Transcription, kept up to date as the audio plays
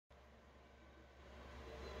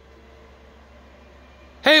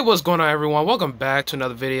Hey, what's going on, everyone? Welcome back to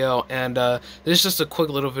another video, and this is just a quick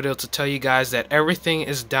little video to tell you guys that everything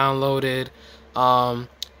is downloaded. I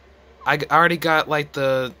already got like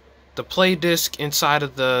the play disc inside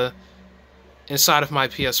of my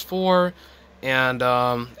PS4, and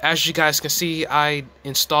as you guys can see, I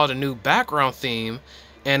installed a new background theme,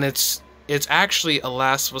 and it's actually a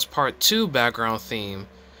Last of Us Part 2 background theme,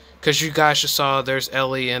 because you guys just saw there's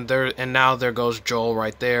Ellie and now there goes Joel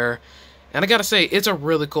right there. And I gotta say, it's a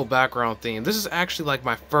really cool background theme. This is actually like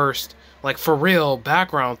my first, like for real,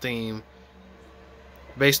 background theme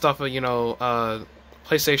based off of,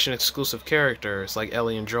 PlayStation exclusive characters like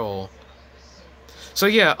Ellie and Joel. So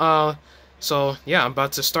yeah, I'm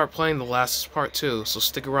about to start playing The Last of Us Part 2, so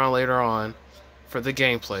stick around later on for the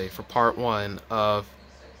gameplay for Part 1 of...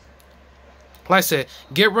 Like I said,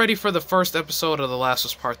 get ready for the first episode of The Last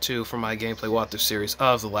of Us Part 2 for my gameplay walkthrough series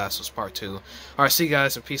of The Last of Us Part 2. Alright, see you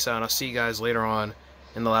guys and peace out, and I'll see you guys later on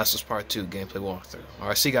in The Last of Us Part 2 gameplay walkthrough.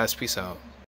 Alright, see you guys, peace out.